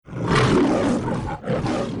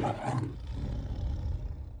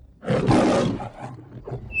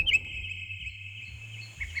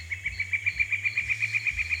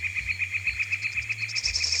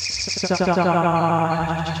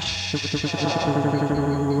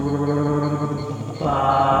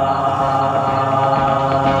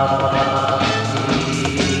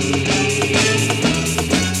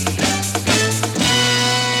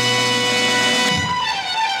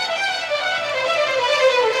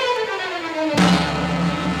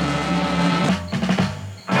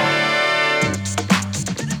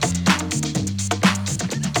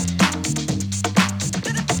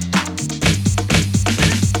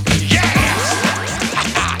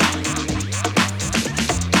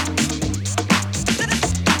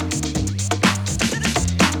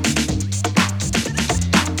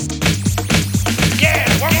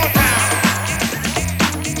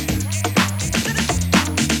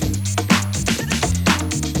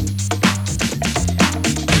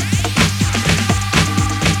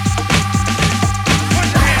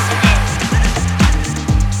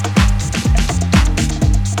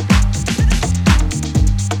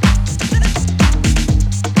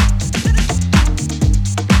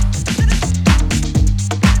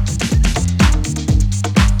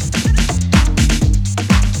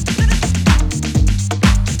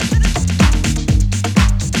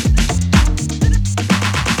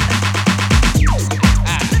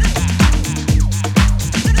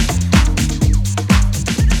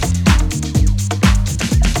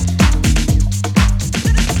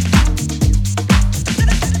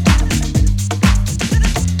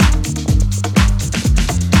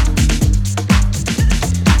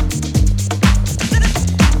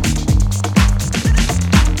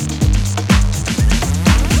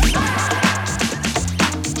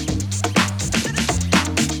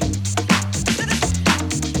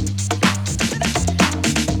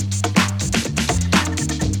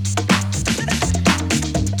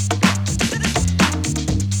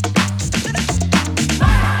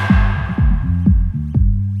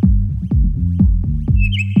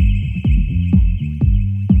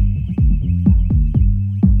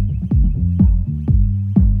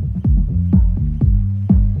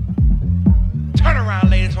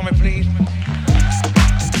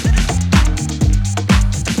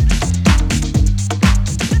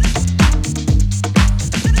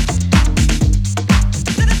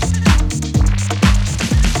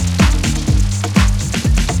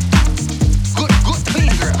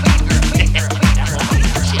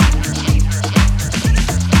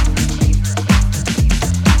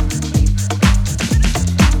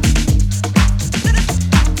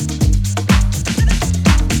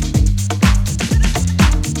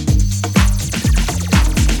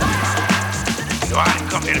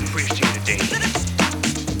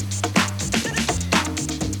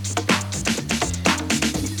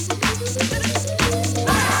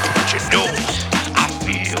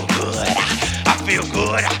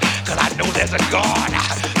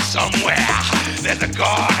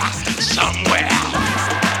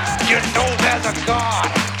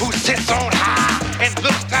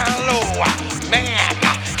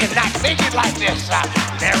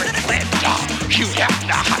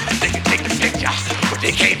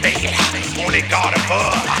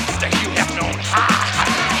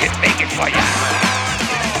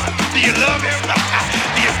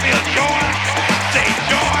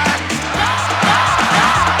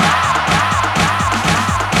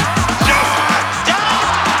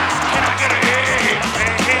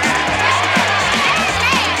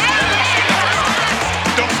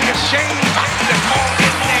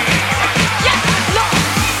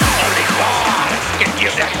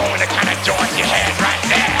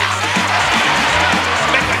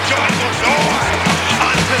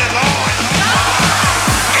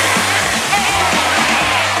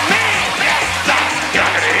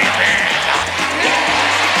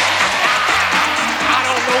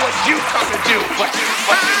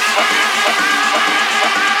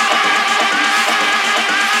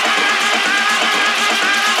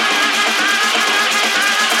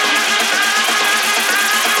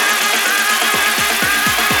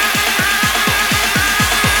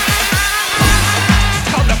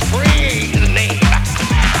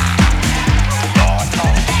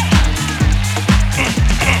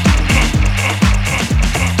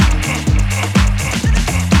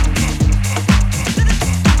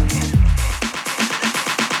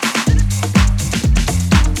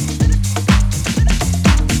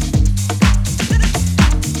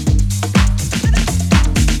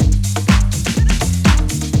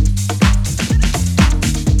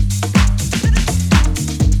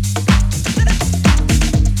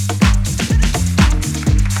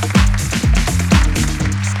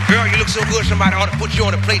Somebody ought to put you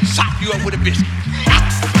on a plate and sop you up with a biscuit.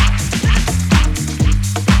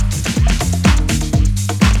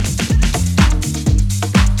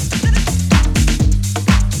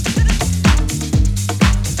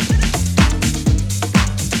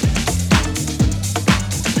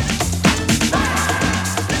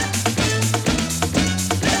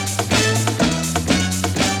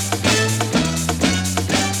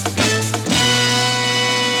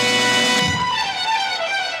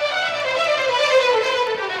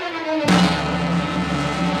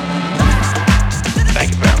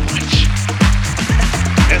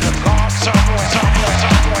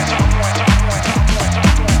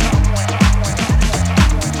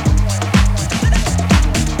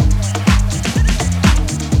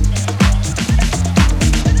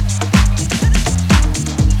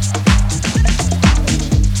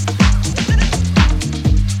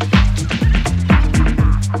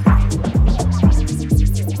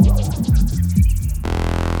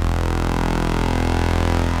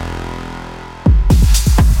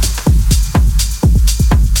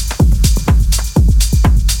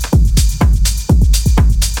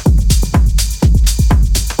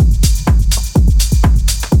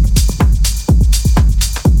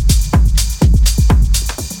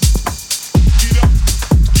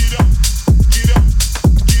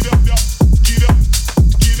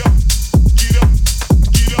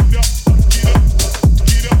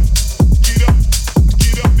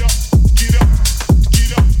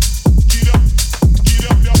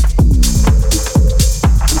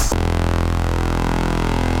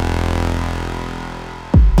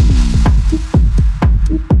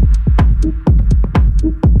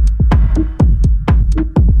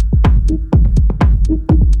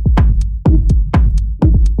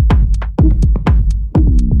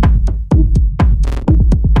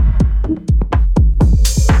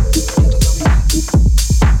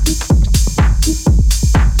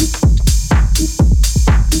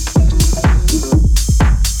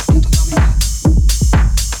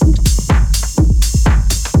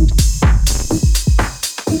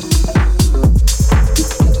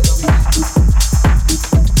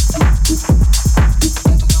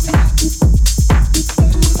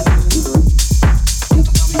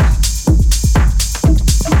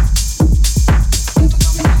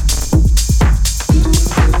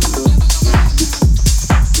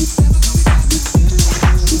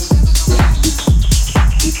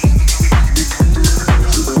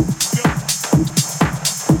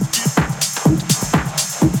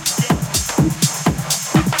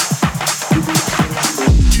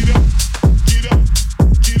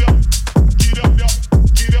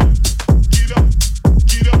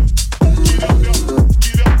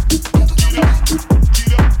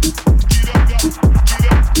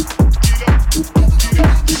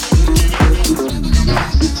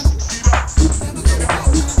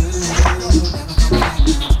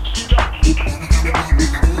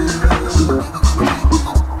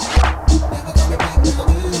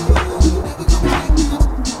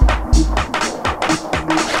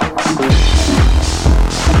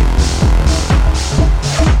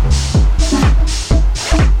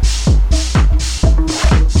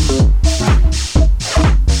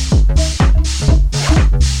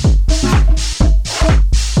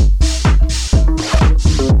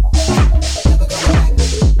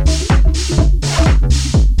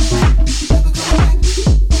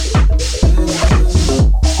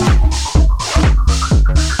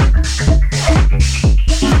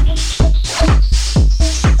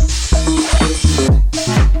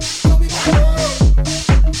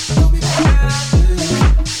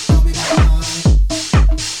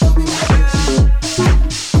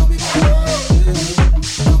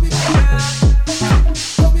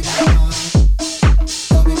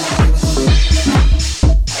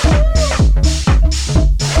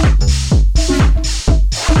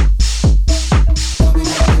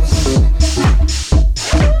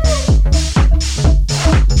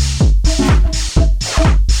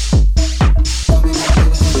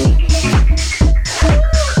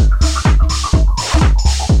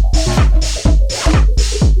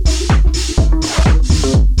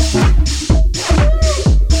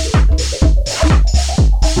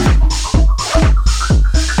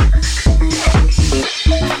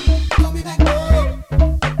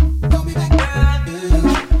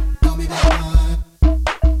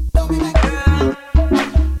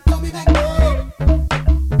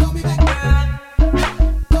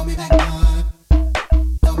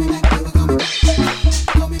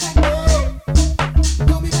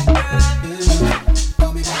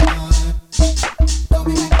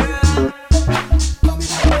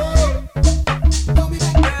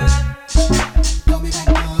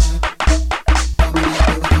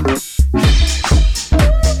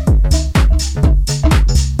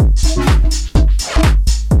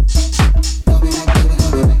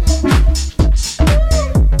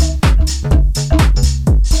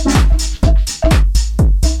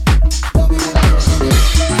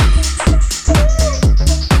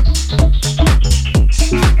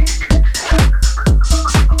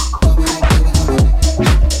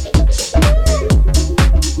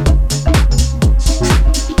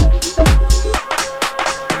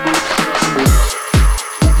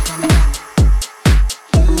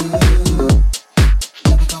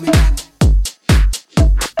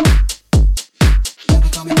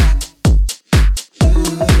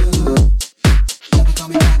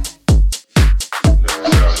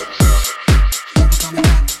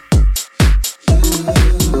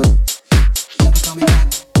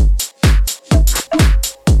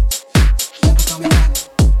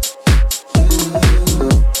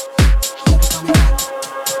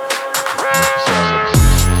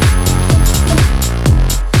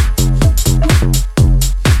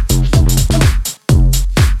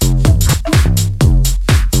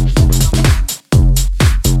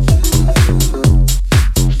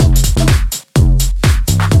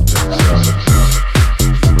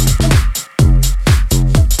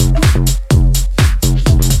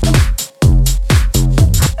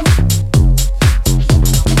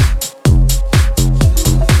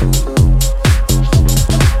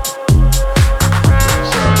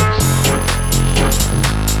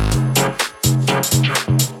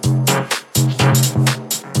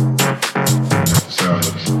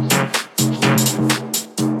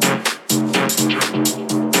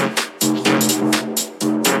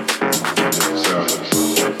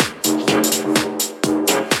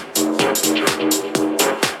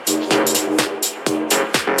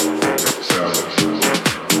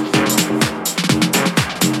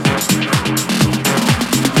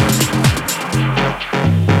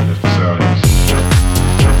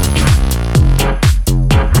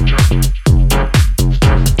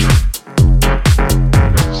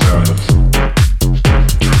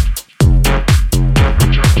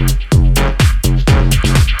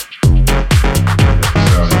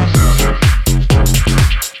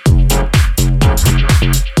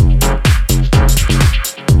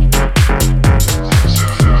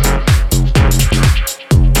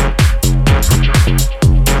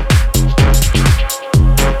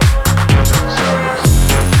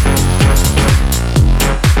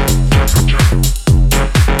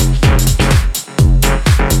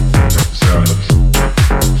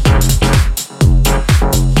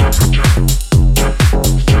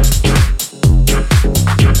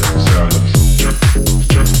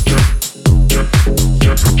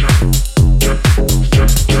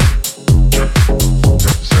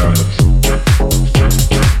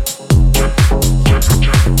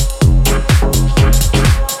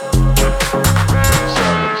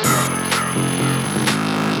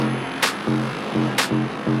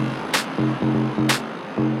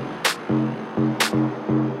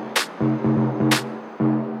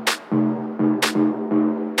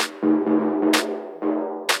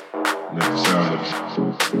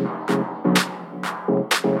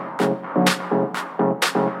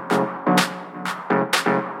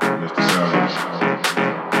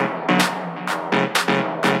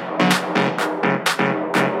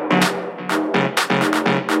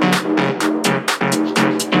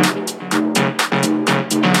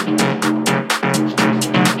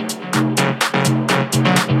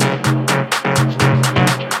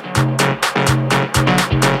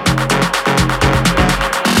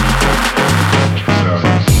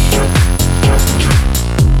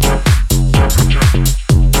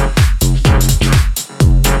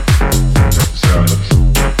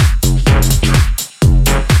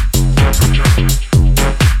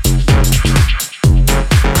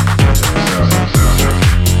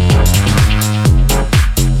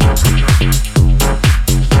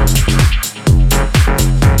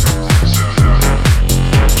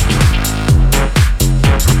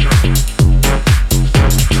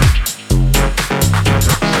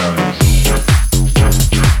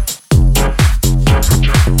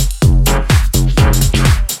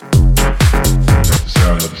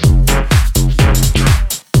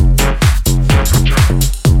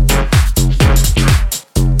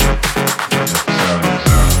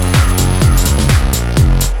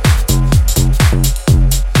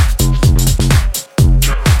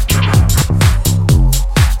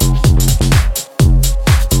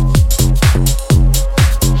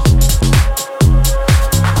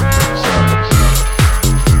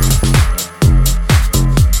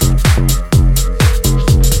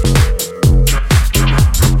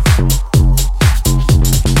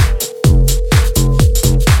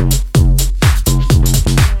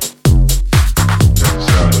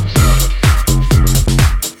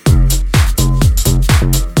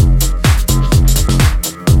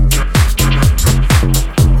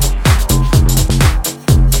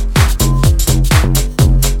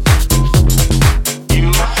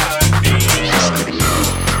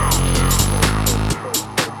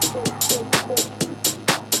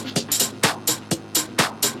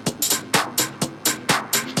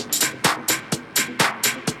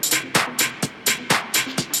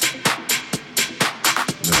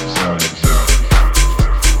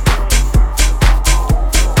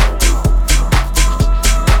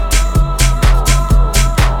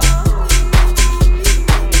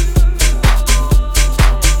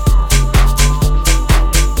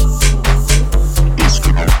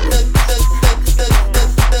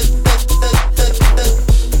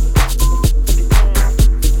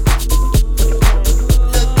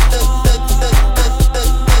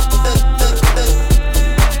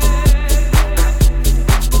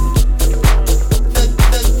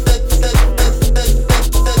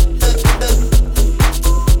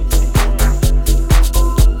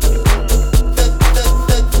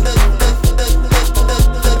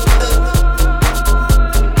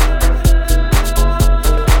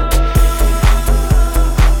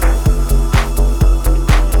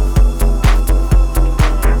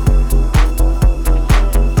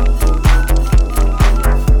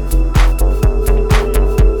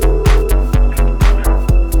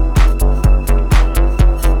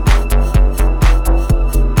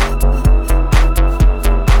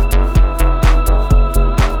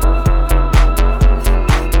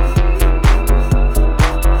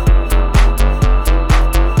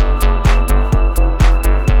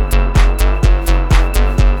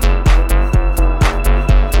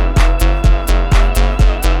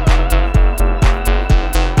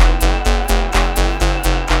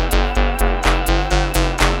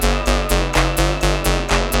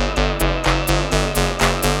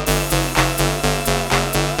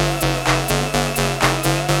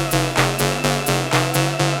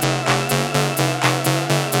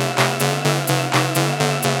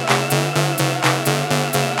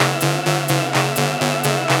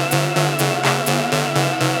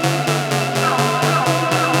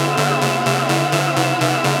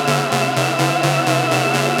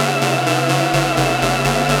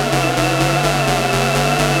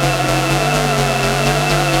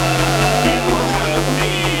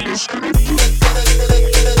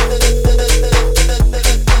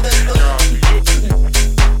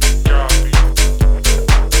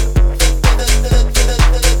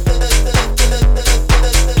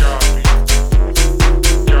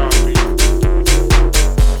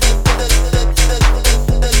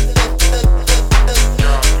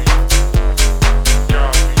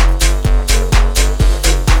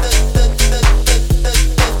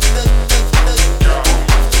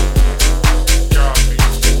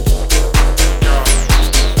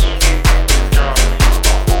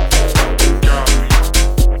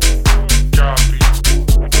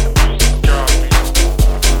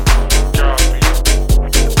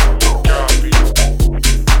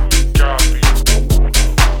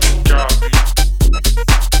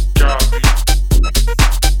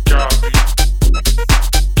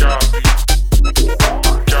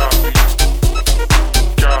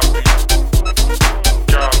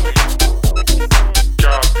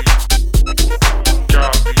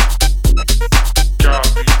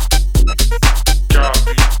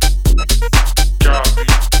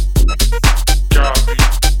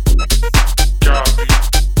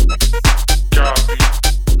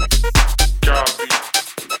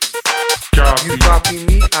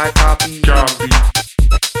 I copy you. Copy.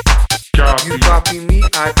 You copy me,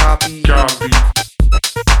 I copy you. Copy.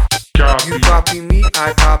 Copy. You copy me,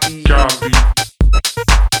 I copy you. Copy.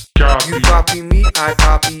 Copy. You copy me, I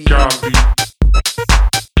copy you. Copy.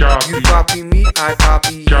 Copy. You copy me, I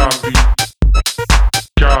copy you. Copy.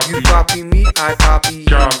 Copy. You copy me, I copy you.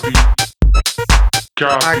 Copy.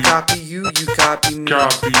 Copy. I copy you, you copy me.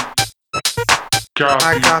 Copy. Copy.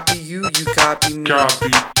 I copy you, you copy me. Copy.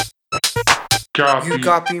 Copy. You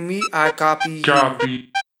copy me, I copy you. Copy.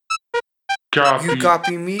 Copy. You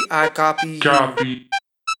copy me, I copy you. Copy.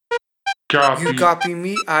 Copy. You copy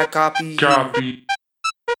me, I copy you. Copy.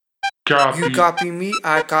 Copy. You copy me,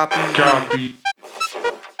 I copy you. Copy.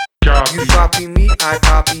 Copy. You copy me, I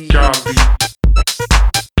copy you. Copy.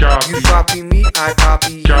 Copy. You copy me, I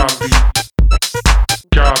copy you. Copy.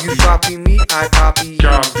 Copy. You copy me, I copy you.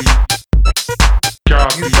 Copy.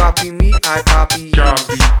 Copy. You copy me, I copy you.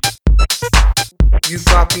 Copy. You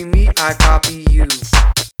copy me, I copy you.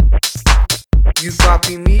 You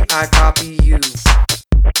copy me, I copy you.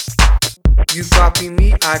 You copy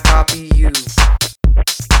me, I copy you.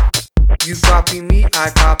 You copy me, I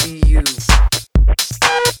copy you.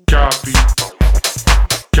 Copy.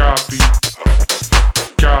 Copy.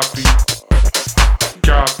 Copy.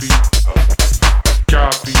 Copy. Copy.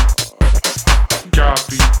 Copy.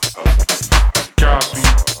 Copy. Copy.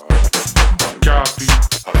 Copy.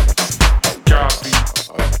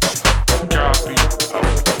 Copy. Copy.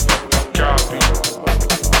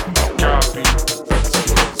 Copy.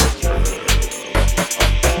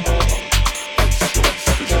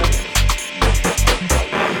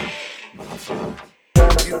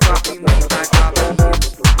 You copy me, I copy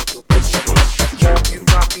you.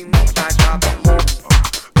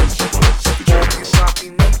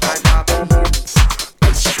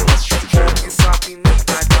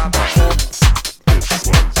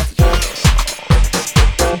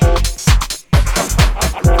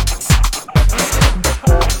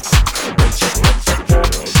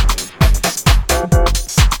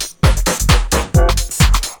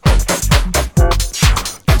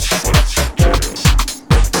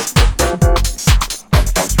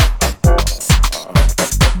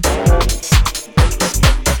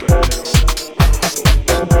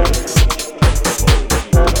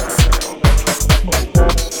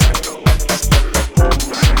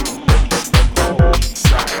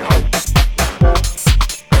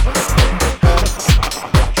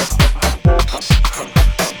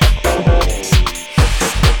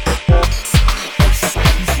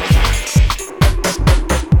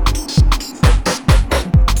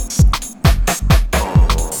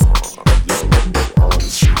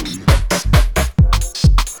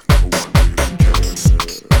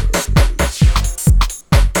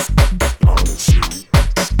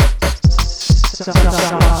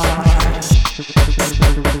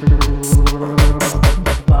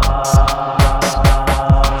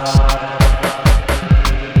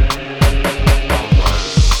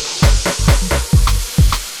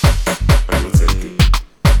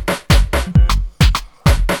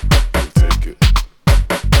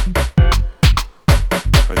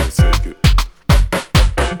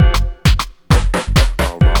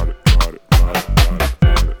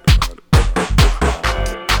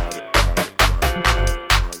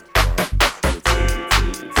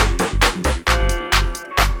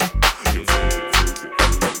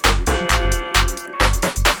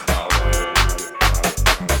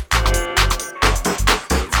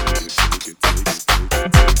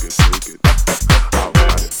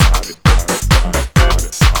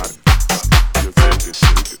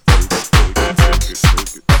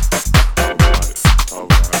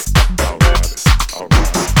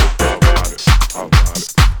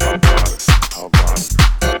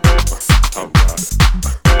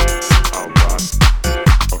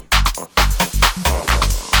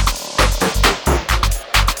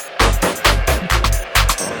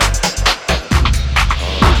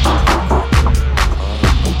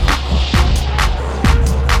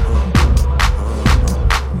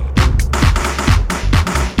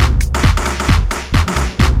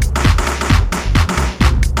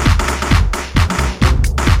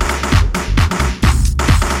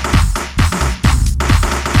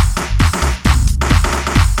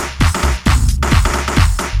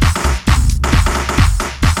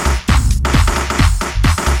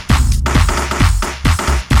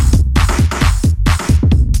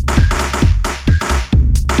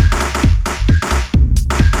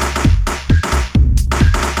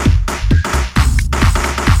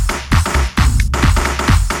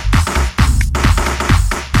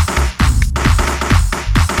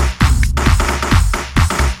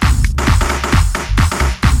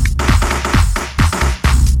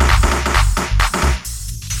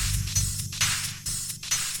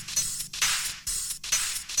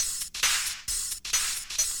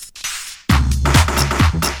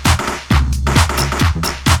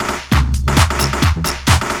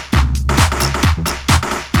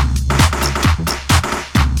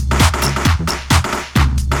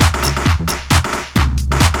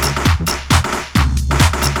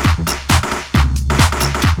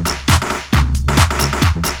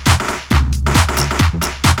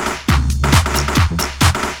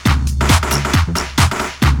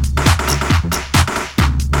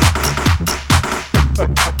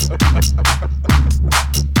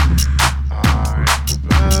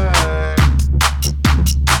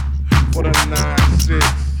 6.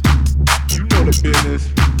 You know the business.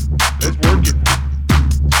 Let's work it.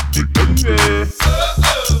 Big baby.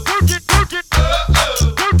 Work it, work it.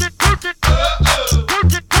 Work it, work it. Work it, work it.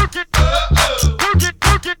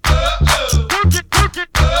 Work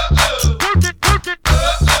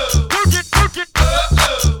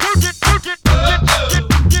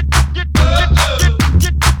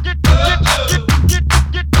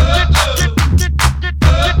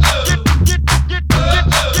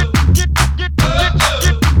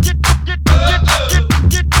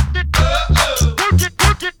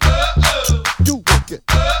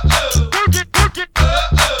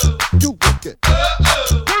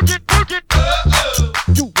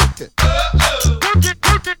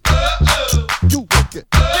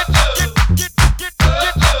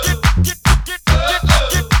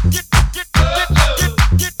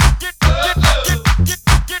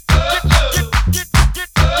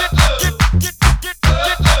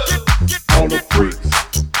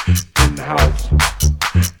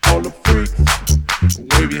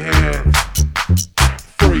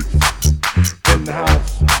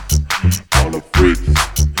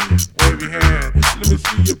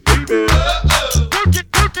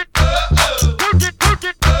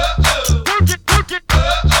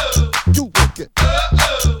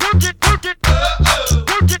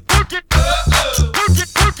it, work it.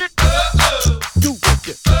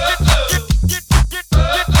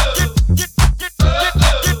 Work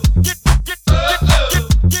it,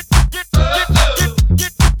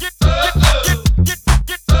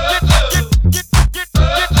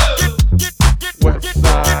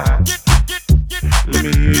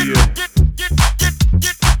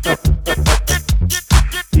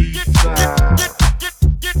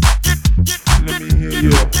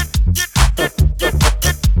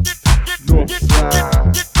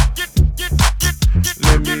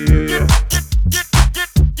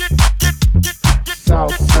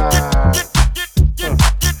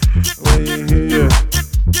 work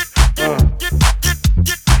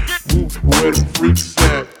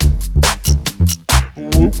it.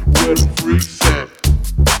 Work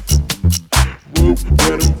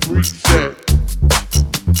it, work it.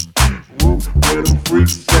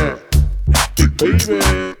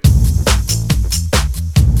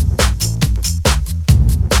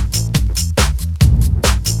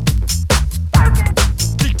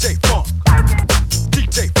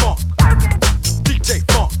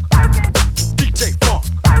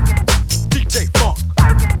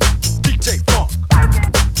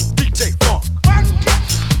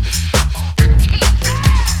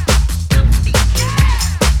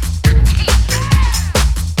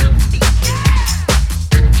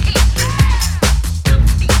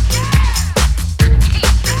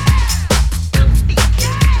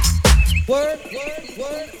 Work it, work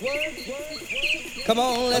it. Work it, work it. Come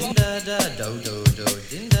on, let's da da do do do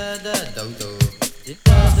din da da do do din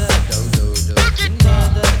da da do do do din da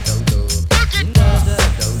da do do din da da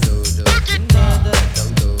do do do din da da do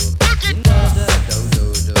do din da da do do do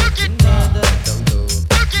din da da do do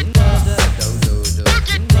din da da do do do din da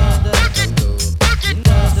da do do din da da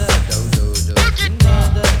do do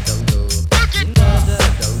do din da da do do din da da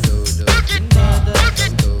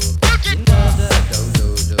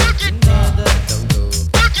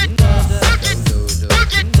do do do din da da do do din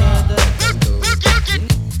da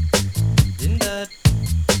da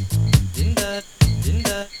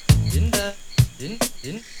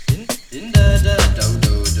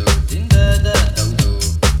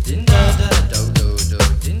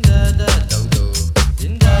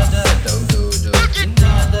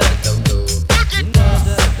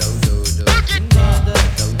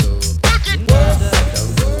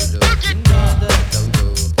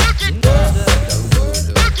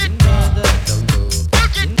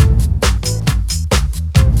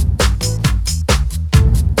do do din da da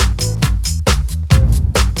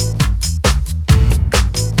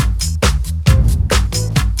do do din da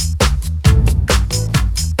da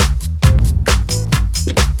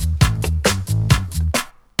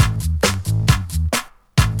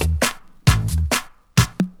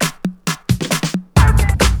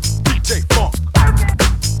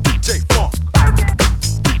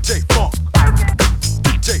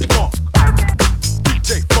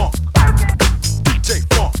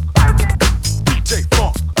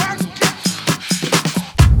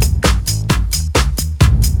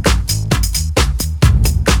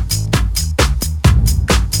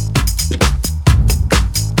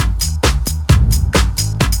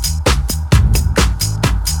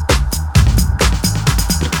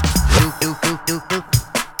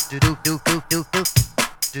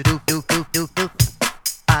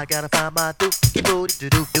I gotta find my dookie booty. Do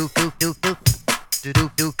do do do do do do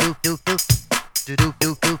do do do do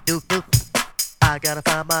I gotta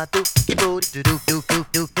find my dookie booty.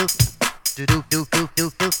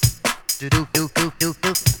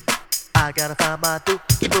 I gotta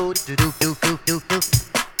find my dookie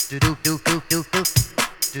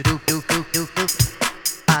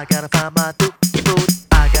booty. I gotta find my dookie booty.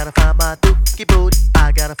 I gotta find my dookie booty.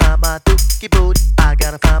 I gotta find my dookie booty. I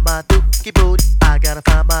gotta find my dookie booty. I gotta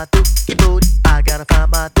find my dookie booty. I gotta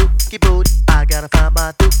find my dookie booty. I gotta find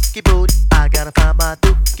my dookie booty. I gotta find my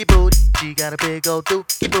dookie booty. She got a big old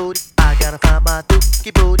dookie booty. I gotta find my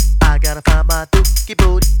dookie booty. I gotta find my dookie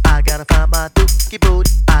booty. I gotta find my dookie booty.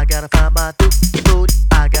 I gotta find my dookie booty.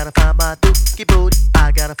 I gotta find my dookie booty.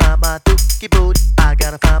 I gotta find my dookie booty. I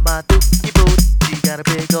gotta find my dookie booty. She got a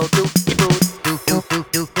big old dookie booty.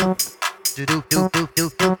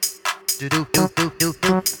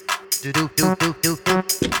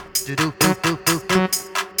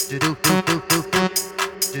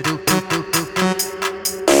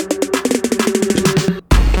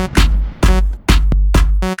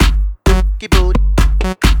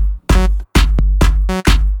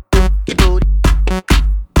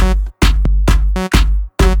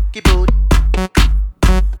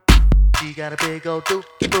 She got a big old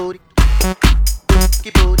dookie booty.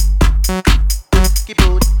 Dookie booty. Dookie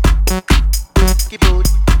booty. Dookie booty.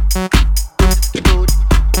 Dookie booty.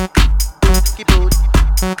 Dookie booty.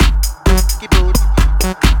 Dookie booty.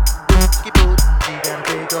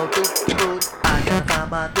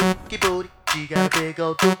 Dookie booty. She got a big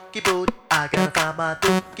old dookie booty. I gotta find my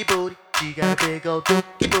dookie booty. She got a big old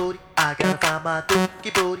dookie booty. I gotta find my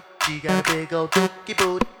dookie booty. She got a big old dookie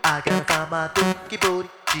booty. I gotta find my dookie booty.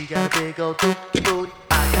 She got a big old dookie booty.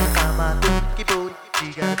 I gotta find my dookie booty. She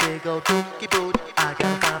got a big old dookie booty.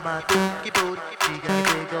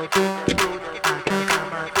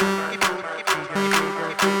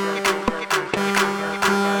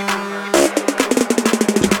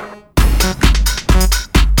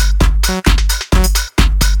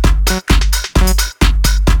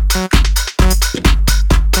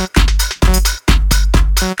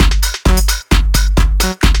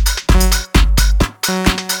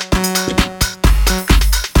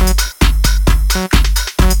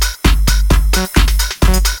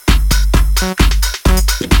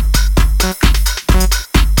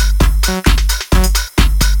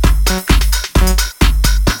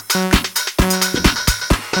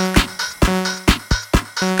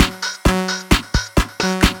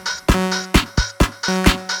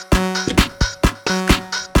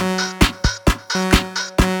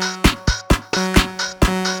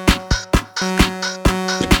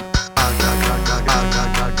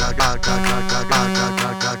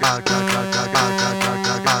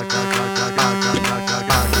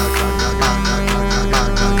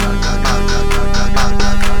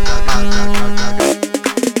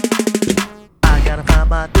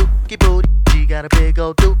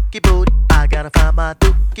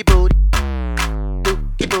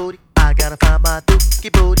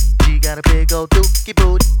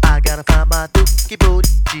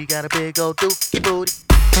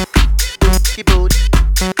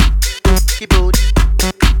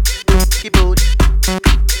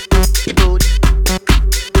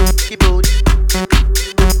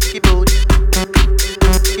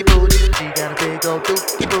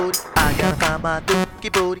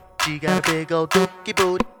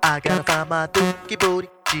 I gotta find my dookie booty.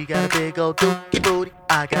 She got a big old dookie booty.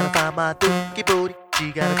 I gotta find my dookie booty.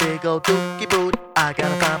 She got a big old dookie booty. I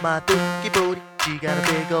gotta find my dookie booty. She got a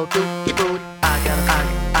big old dookie booty.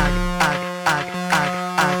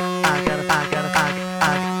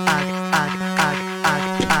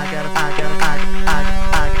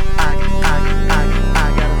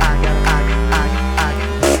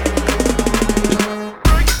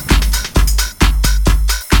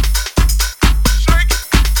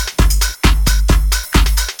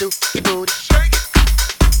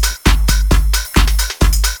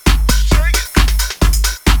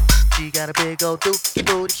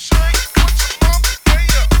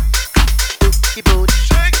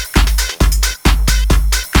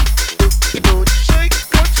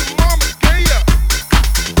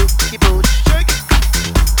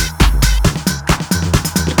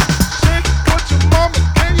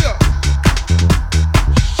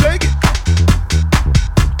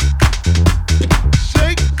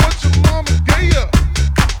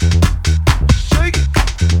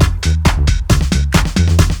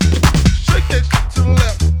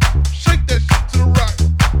 Shake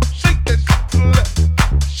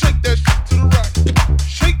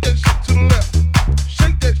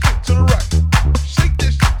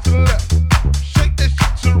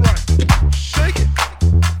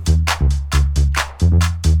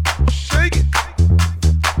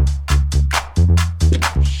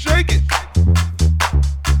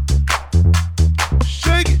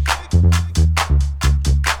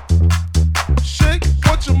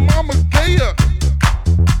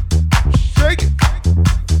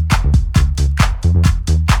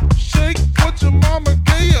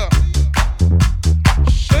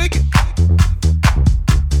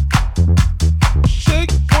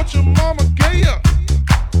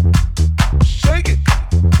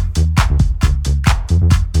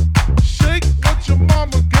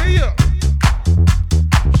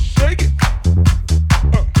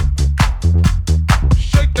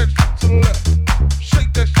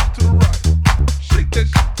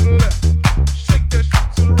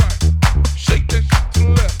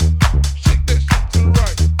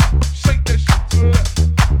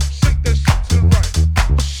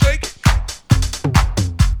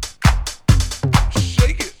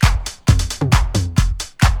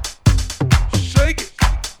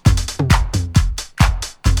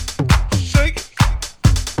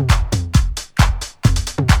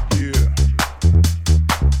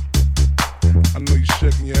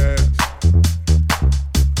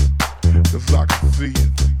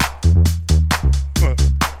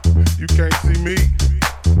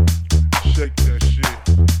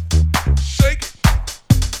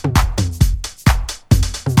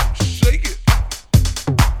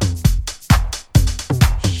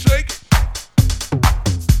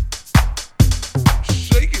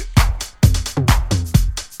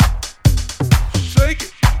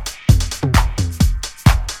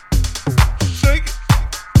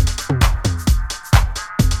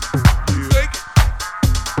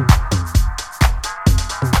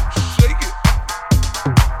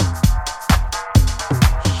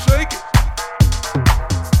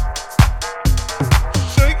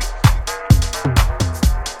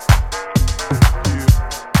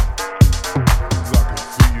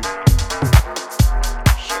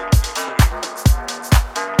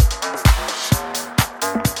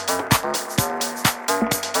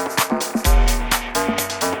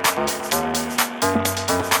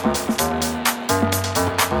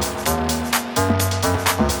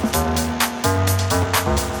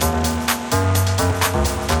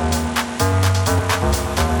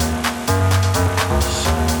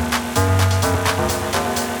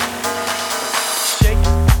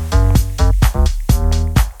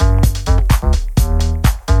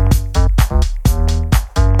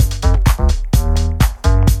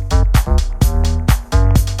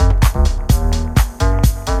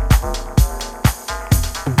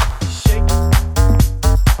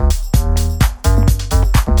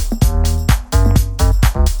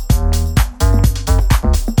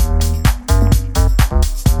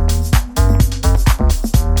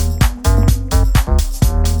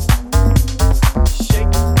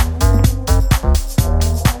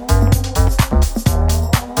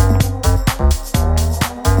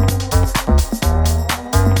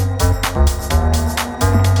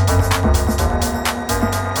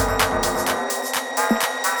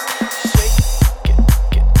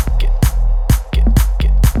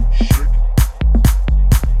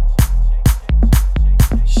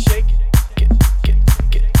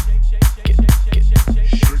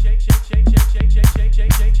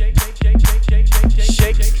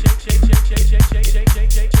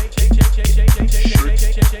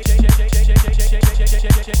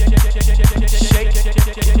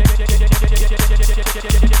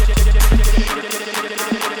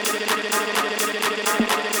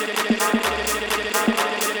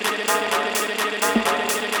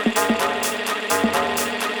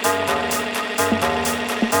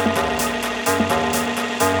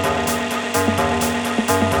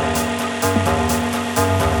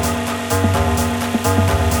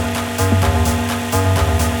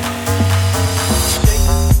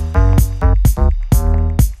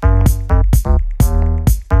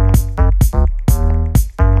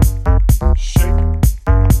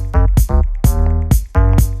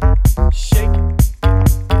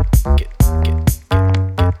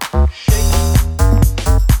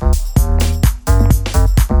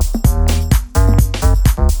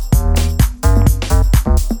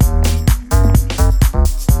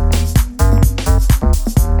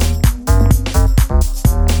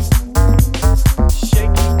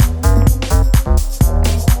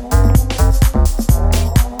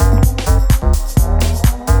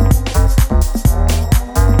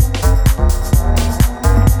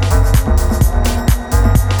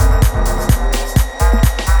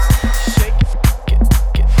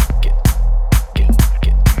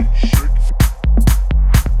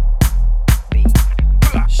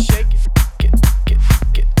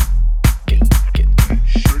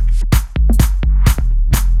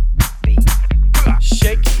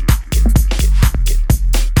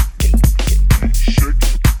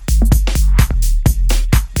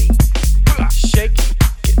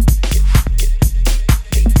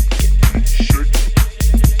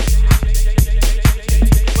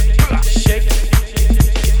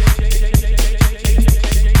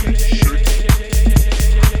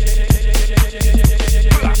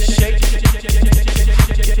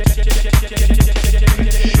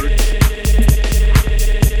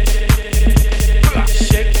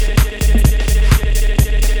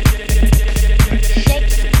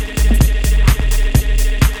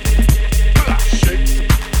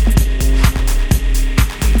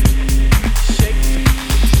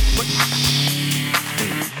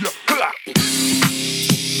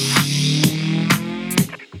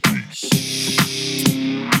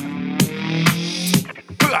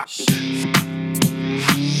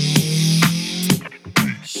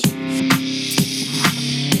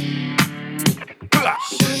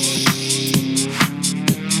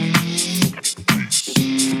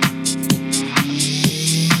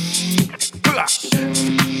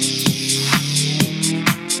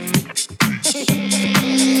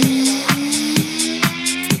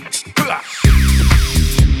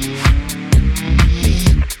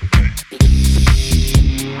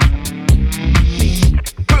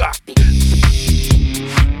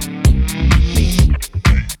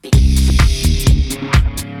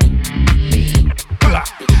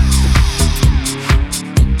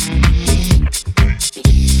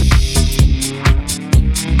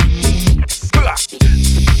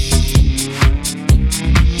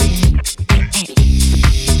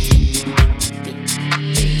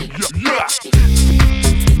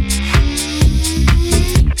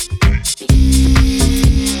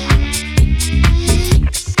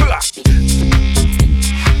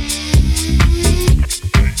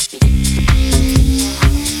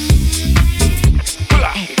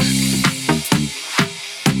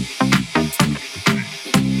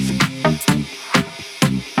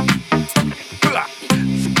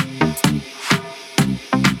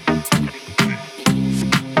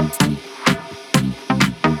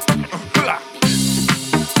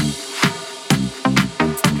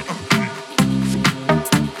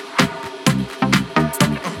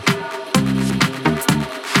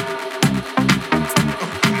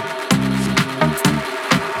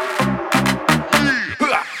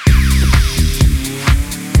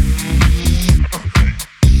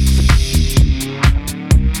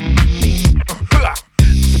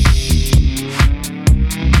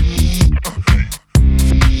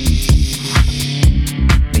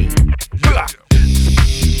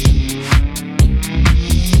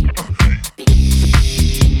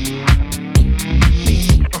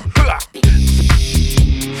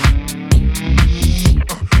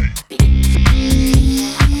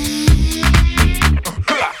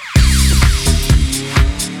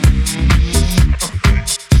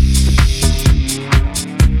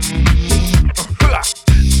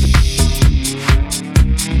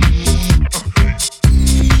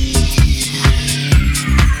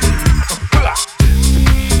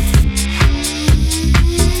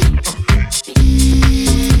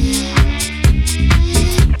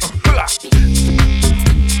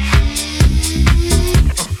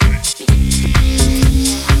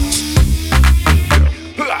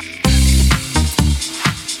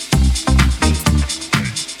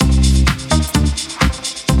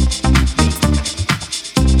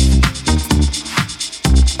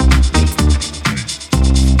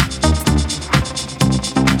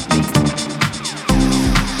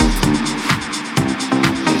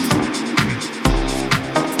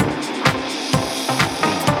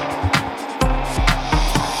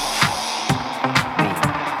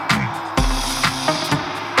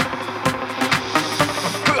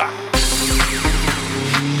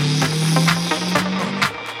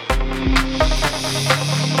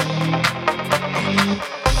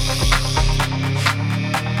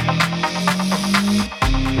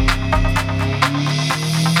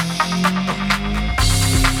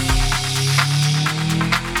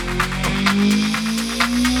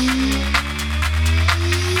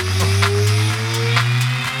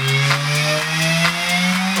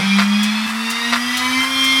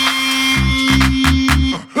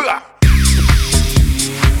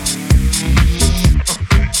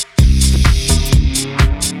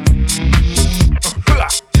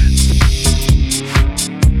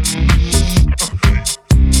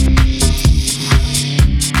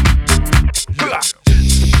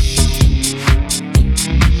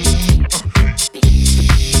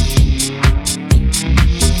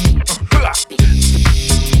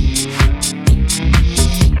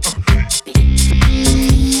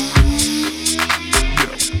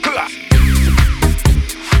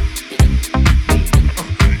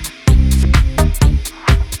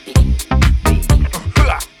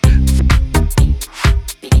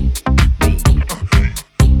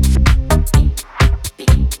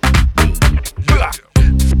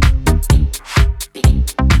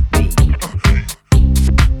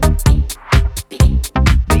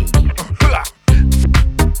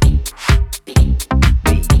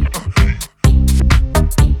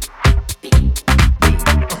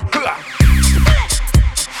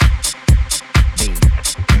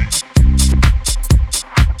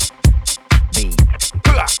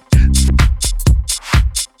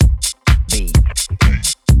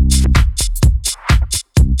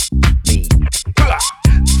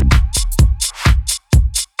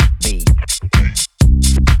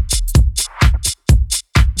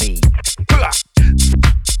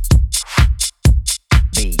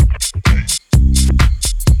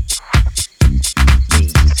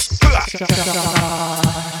Sacha.